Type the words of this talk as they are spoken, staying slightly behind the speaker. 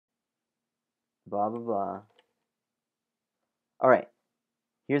blah, blah, blah. All right,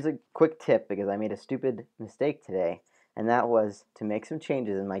 here's a quick tip because I made a stupid mistake today, and that was to make some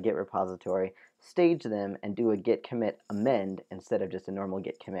changes in my Git repository, stage them, and do a git commit amend instead of just a normal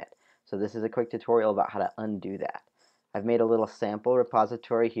git commit. So this is a quick tutorial about how to undo that. I've made a little sample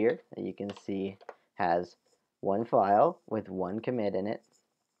repository here that you can see has one file with one commit in it.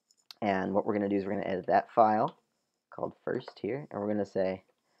 And what we're going to do is we're going to edit that file called first here, and we're going to say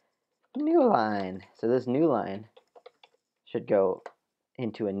new line. So this new line should go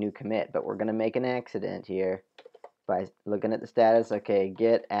into a new commit, but we're going to make an accident here by looking at the status. Okay,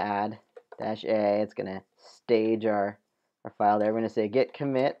 git add -a, it's going to stage our file there. We're going to say git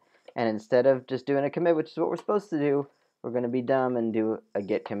commit, and instead of just doing a commit, which is what we're supposed to do, we're going to be dumb and do a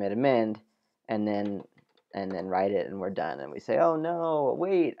git commit amend, and then write it, and we're done. And we say, oh no,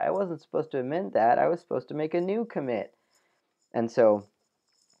 wait, I wasn't supposed to amend that. I was supposed to make a new commit. And so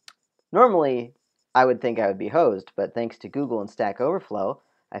normally I would think I would be hosed, but thanks to Google and Stack Overflow,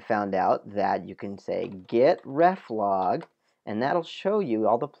 I found out that you can say git reflog, and that'll show you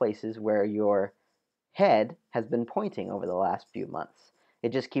all the places where your head has been pointing over the last few months.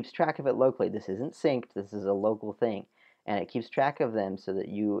 It just keeps track of it locally. This isn't synced. This is a local thing, and it keeps track of them so that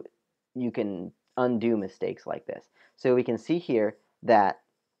you can undo mistakes like this. So we can see here that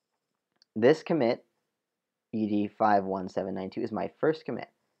this commit, ed51792, is my first commit,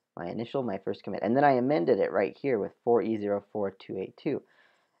 my first commit. And then I amended it right here with 4e04282.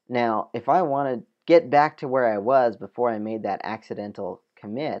 Now, if I want to get back to where I was before I made that accidental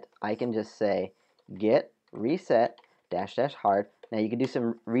commit, I can just say git reset --hard. Now you can do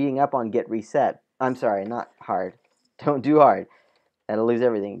some reading up on git reset. I'm sorry, not hard. Don't do hard. That'll lose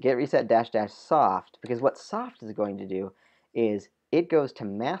everything. Git reset --soft, because what soft is going to do is it goes to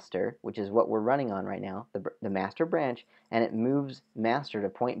master, which is what we're running on right now, the master branch, and it moves master to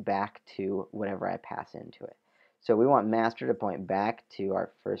point back to whatever I pass into it. So we want master to point back to our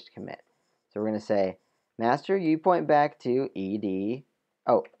first commit. So we're going to say, master, you point back to ed,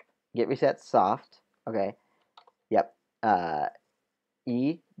 oh, git reset soft, okay, yep,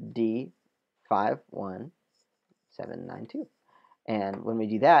 ed51792. And when we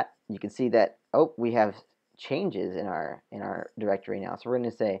do that, you can see that, oh, we have changes in our directory now. So we're going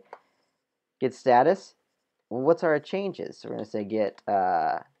to say git status. Well, what's our changes? So we're going to say git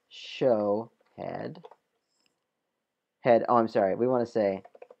show head. Oh, I'm sorry. We want to say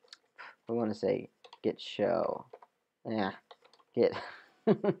git show. Yeah, git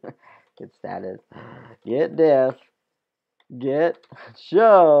git status. Git diff. Git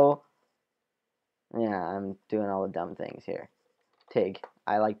show. Yeah, I'm doing all the dumb things here. TIG.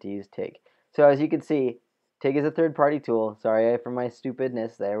 I like to use TIG. So as you can see, TIG is a third-party tool. Sorry for my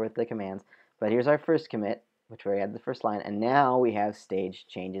stupidness there with the commands. But here's our first commit, which we had the first line. And now we have staged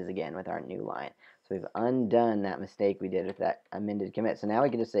changes again with our new line. So we've undone that mistake we did with that amended commit. So now we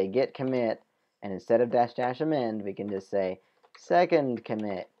can just say git commit, and instead of -- amend, we can just say second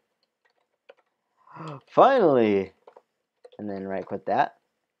commit. Finally! And then right-click that.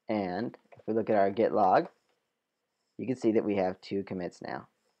 And if we look at our git log, you can see that we have 2 commits now.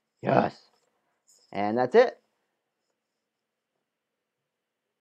 Yes! And that's it.